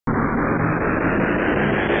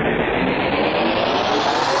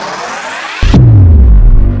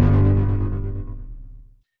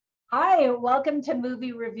welcome to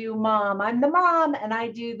Movie Review Mom. I'm the mom and I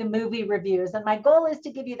do the movie reviews. And my goal is to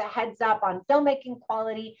give you the heads up on filmmaking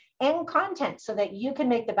quality and content so that you can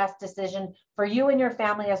make the best decision for you and your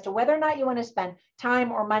family as to whether or not you want to spend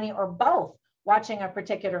time or money or both watching a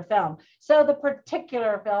particular film. So the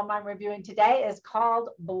particular film I'm reviewing today is called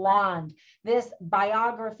Blonde, this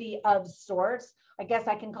biography of sorts. I guess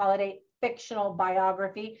I can call it a fictional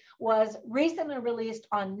biography, was recently released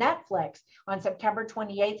on Netflix on September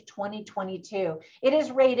 28th, 2022. It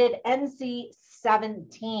is rated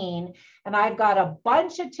NC-17, and I've got a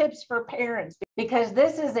bunch of tips for parents because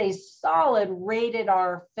this is a solid rated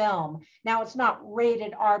R film. Now, it's not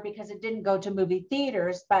rated R because it didn't go to movie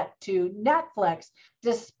theaters, but to Netflix.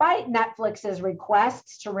 Despite Netflix's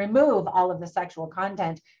requests to remove all of the sexual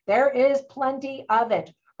content, there is plenty of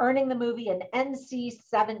it, earning the movie an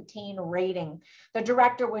NC-17 rating. The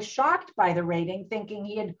director was shocked by the rating, thinking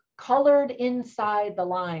he had colored inside the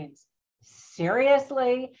lines.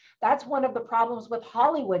 Seriously? That's one of the problems with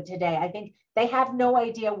Hollywood today. I think they have no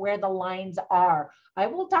idea where the lines are. I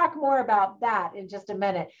will talk more about that in just a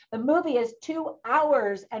minute. The movie is 2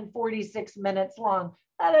 hours and 46 minutes long.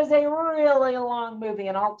 That is a really long movie,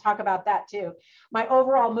 and I'll talk about that too. My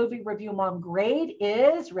overall movie review mom grade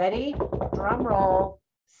is, ready, drum roll,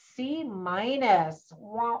 C-.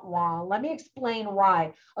 Wah, wah. Let me explain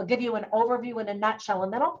why. I'll give you an overview in a nutshell,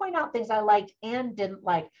 and then I'll point out things I liked and didn't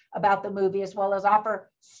like about the movie, as well as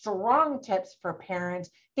offer strong tips for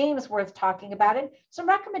parents, themes worth talking about, and some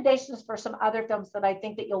recommendations for some other films that I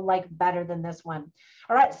think that you'll like better than this one.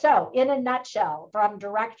 All right, so in a nutshell, from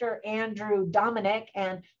director Andrew Dominic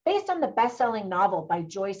and based on the best-selling novel by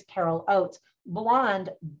Joyce Carol Oates,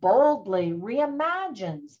 Blonde boldly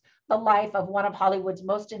reimagines the life of one of Hollywood's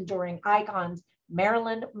most enduring icons,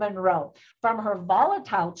 Marilyn Monroe. From her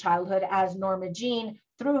volatile childhood as Norma Jean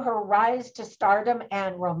through her rise to stardom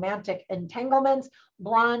and romantic entanglements,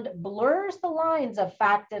 Blonde blurs the lines of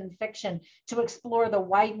fact and fiction to explore the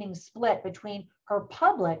widening split between her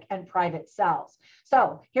public and private selves.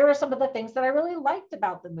 So here are some of the things that I really liked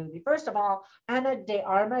about the movie. First of all, Ana de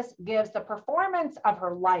Armas gives the performance of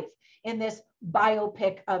her life in this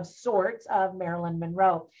biopic of sorts of Marilyn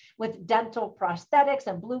Monroe. With dental prosthetics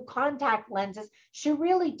and blue contact lenses, she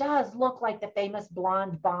really does look like the famous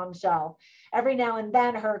blonde bombshell. Every now and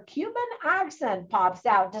then, her Cuban accent pops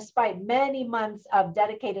out despite many months of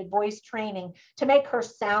dedicated voice training to make her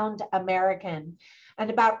sound American. And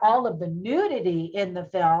about all of the nudity in the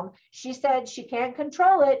film, she said she can't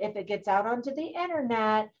control it if it gets out onto the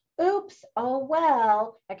internet. Oops, oh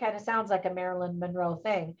well. That kind of sounds like a Marilyn Monroe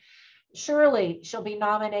thing. Surely she'll be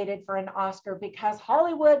nominated for an Oscar because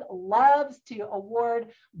Hollywood loves to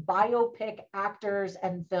award biopic actors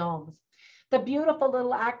and films. The beautiful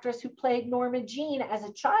little actress who played Norma Jean as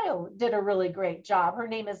a child did a really great job. Her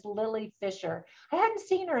name is Lily Fisher. I hadn't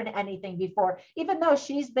seen her in anything before, even though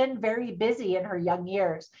she's been very busy in her young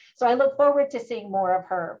years. So I look forward to seeing more of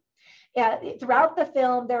her. Throughout the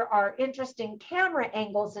film, there are interesting camera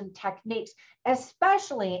angles and techniques,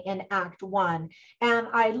 especially in Act 1. And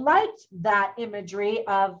I liked that imagery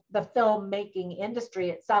of the filmmaking industry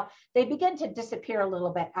itself. They begin to disappear a little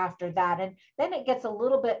bit after that. And then it gets a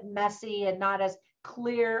little bit messy and not as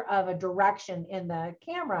clear of a direction in the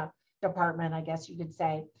camera department, I guess you could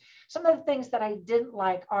say. Some of the things that I didn't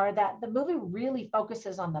like are that the movie really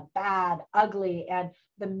focuses on the bad, ugly, and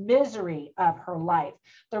the misery of her life.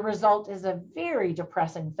 The result is a very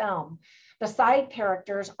depressing film. The side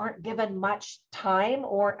characters aren't given much time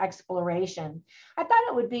or exploration. I thought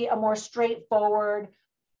it would be a more straightforward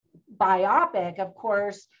biopic. Of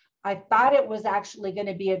course, I thought it was actually going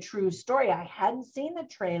to be a true story. I hadn't seen the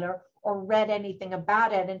trailer or read anything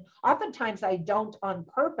about it. And oftentimes I don't on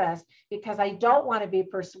purpose because I don't want to be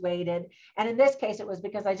persuaded. And in this case, it was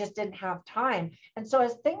because I just didn't have time. And so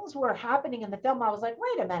as things were happening in the film, I was like,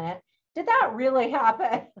 wait a minute, did that really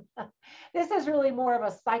happen? This is really more of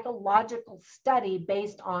a psychological study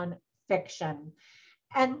based on fiction.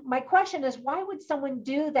 And my question is, why would someone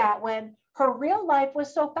do that when her real life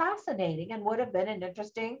was so fascinating and would have been an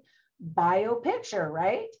interesting bio picture,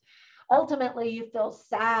 right? Ultimately, you feel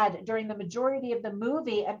sad during the majority of the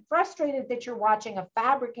movie and frustrated that you're watching a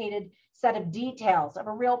fabricated set of details of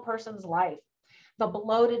a real person's life. The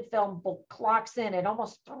bloated film clocks in at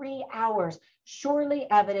almost 3 hours, surely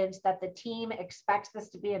evidence that the team expects this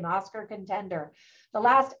to be an Oscar contender. The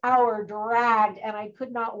last hour dragged, and I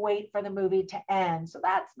could not wait for the movie to end, so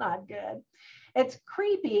that's not good. It's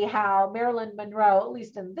creepy how Marilyn Monroe, at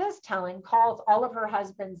least in this telling, calls all of her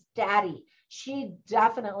husbands daddy. She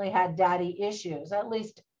definitely had daddy issues, at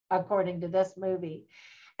least according to this movie.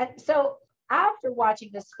 And so after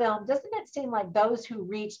watching this film, doesn't it seem like those who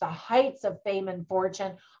reach the heights of fame and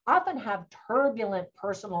fortune often have turbulent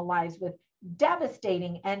personal lives with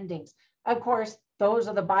devastating endings? Of course, those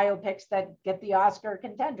are the biopics that get the Oscar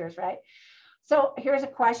contenders, right? So here's a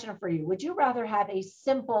question for you. Would you rather have a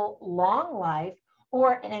simple, long life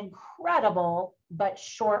or an incredible but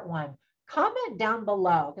short one? Comment down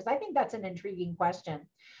below, because I think that's an intriguing question.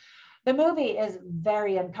 The movie is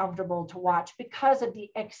very uncomfortable to watch because of the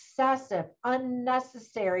excessive,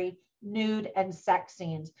 unnecessary nude and sex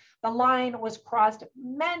scenes. The line was crossed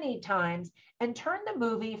many times and turned the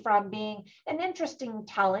movie from being an interesting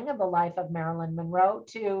telling of the life of Marilyn Monroe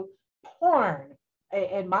to porn,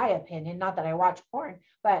 in my opinion. Not that I watch porn,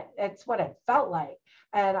 but it's what it felt like.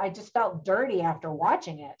 And I just felt dirty after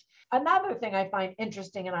watching it. Another thing I find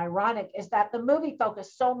interesting and ironic is that the movie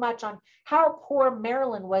focused so much on how poor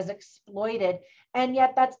Marilyn was exploited. And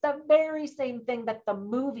yet that's the very same thing that the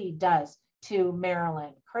movie does to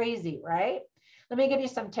Marilyn. Crazy, right? Let me give you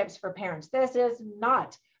some tips for parents. This is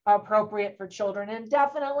not appropriate for children and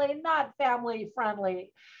definitely not family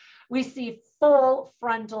friendly. We see full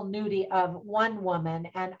frontal nudity of one woman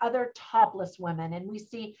and other topless women. And we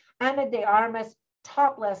see Ana de Armas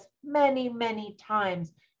topless many, many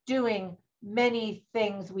times, doing many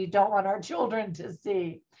things we don't want our children to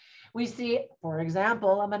see. We see, for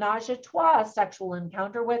example, a menage a trois sexual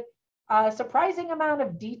encounter with a surprising amount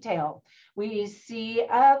of detail. We see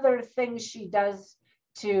other things she does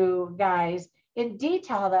to guys in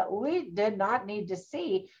detail that we did not need to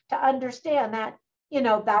see to understand that,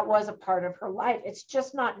 that was a part of her life. It's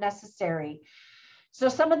just not necessary. So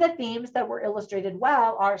some of the themes that were illustrated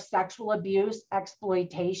well are sexual abuse,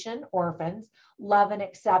 exploitation, orphans, love and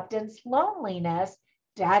acceptance, loneliness,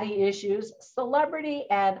 daddy issues, celebrity,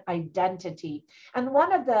 and identity. And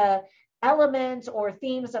one of the elements or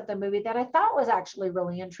themes of the movie that I thought was actually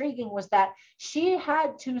really intriguing was that she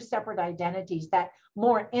had two separate identities, that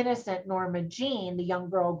more innocent Norma Jean, the young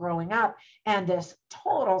girl growing up, and this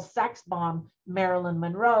total sex bomb, Marilyn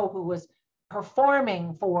Monroe, who was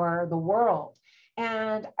performing for the world.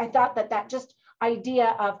 And I thought that just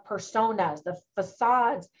idea of personas, the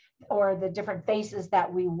facades or the different faces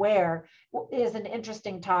that we wear, is an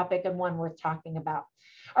interesting topic and one worth talking about.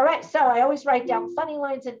 All right, so I always write down funny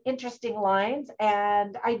lines and interesting lines,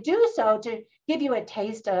 and I do so to give you a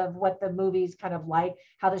taste of what the movie's kind of like,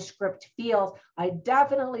 how the script feels. I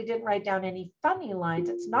definitely didn't write down any funny lines.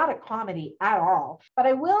 It's not a comedy at all, but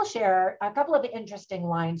I will share a couple of interesting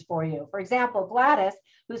lines for you. For example, Gladys,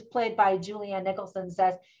 who's played by Julianne Nicholson,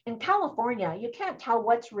 says, "In California, you can't tell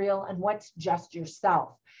what's real and what's just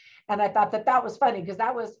yourself." And I thought that was funny because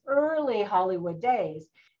that was early Hollywood days.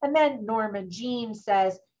 And then Norma Jean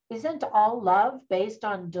says, "Isn't all love based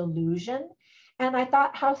on delusion?" And I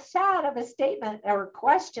thought how sad of a statement or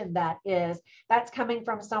question that is. That's coming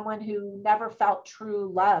from someone who never felt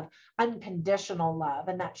true love, unconditional love.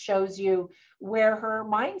 And that shows you where her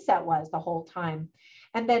mindset was the whole time.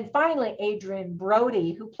 And then finally, Adrian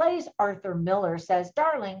Brody, who plays Arthur Miller, says,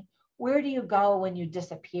 "Darling, where do you go when you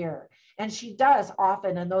disappear?" And she does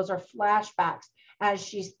often, and those are flashbacks as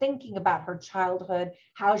she's thinking about her childhood,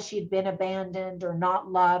 how she'd been abandoned or not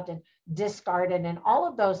loved and discarded, and all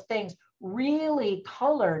of those things really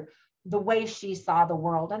colored the way she saw the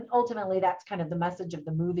world. And ultimately, that's kind of the message of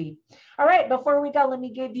the movie. All right, before we go, let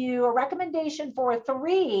me give you a recommendation for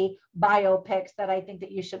 3 biopics that I think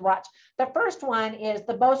that you should watch. The first one is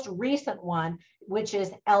the most recent one, which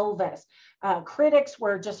is Elvis. Critics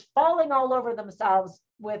were just falling all over themselves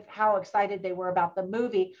with how excited they were about the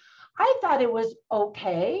movie. I thought it was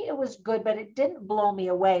okay. It was good, but it didn't blow me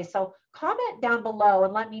away. So comment down below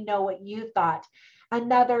and let me know what you thought.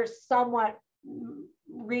 Another somewhat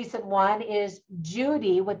recent one is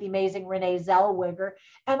Judy with the amazing Renee Zellweger.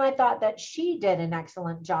 And I thought that she did an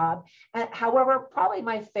excellent job. However, probably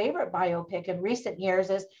my favorite biopic in recent years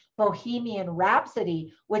is Bohemian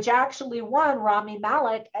Rhapsody, which actually won Rami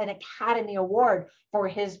Malek an Academy Award for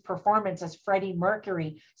his performance as Freddie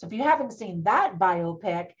Mercury. So if you haven't seen that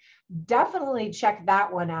biopic, definitely check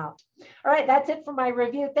that one out. All right, that's it for my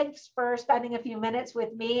review. Thanks for spending a few minutes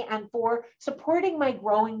with me and for supporting my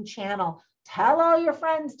growing channel. Tell all your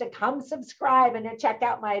friends to come subscribe and to check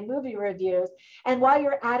out my movie reviews. And while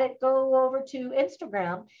you're at it, go over to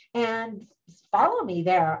Instagram and follow me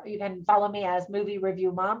there. You can follow me as Movie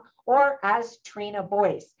Review Mom or as Trina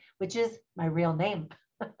Boice, which is my real name.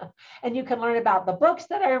 And you can learn about the books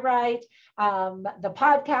that I write, the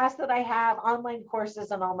podcast that I have, online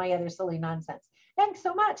courses, and all my other silly nonsense. Thanks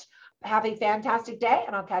so much. Have a fantastic day,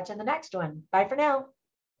 and I'll catch you in the next one. Bye for now.